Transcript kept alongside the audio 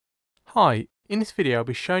Hi, in this video I'll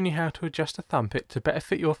be showing you how to adjust a thumb pick to better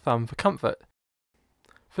fit your thumb for comfort.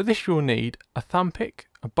 For this you'll need a thumb pick,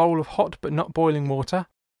 a bowl of hot but not boiling water,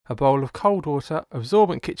 a bowl of cold water,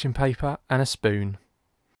 absorbent kitchen paper and a spoon.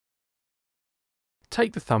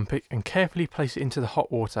 Take the thumb pick and carefully place it into the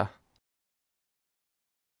hot water.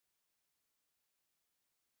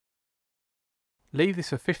 Leave this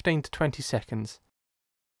for 15 to 20 seconds.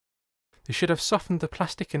 This should have softened the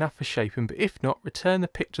plastic enough for shaping, but if not, return the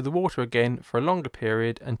pick to the water again for a longer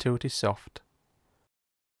period until it is soft.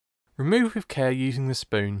 Remove with care using the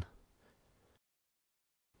spoon.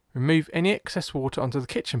 Remove any excess water onto the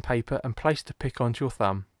kitchen paper and place the pick onto your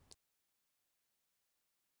thumb.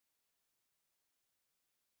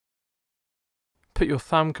 Put your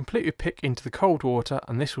thumb completely pick into the cold water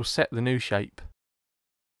and this will set the new shape.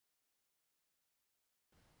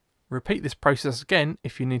 Repeat this process again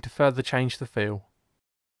if you need to further change the feel.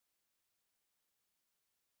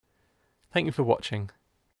 Thank you for watching.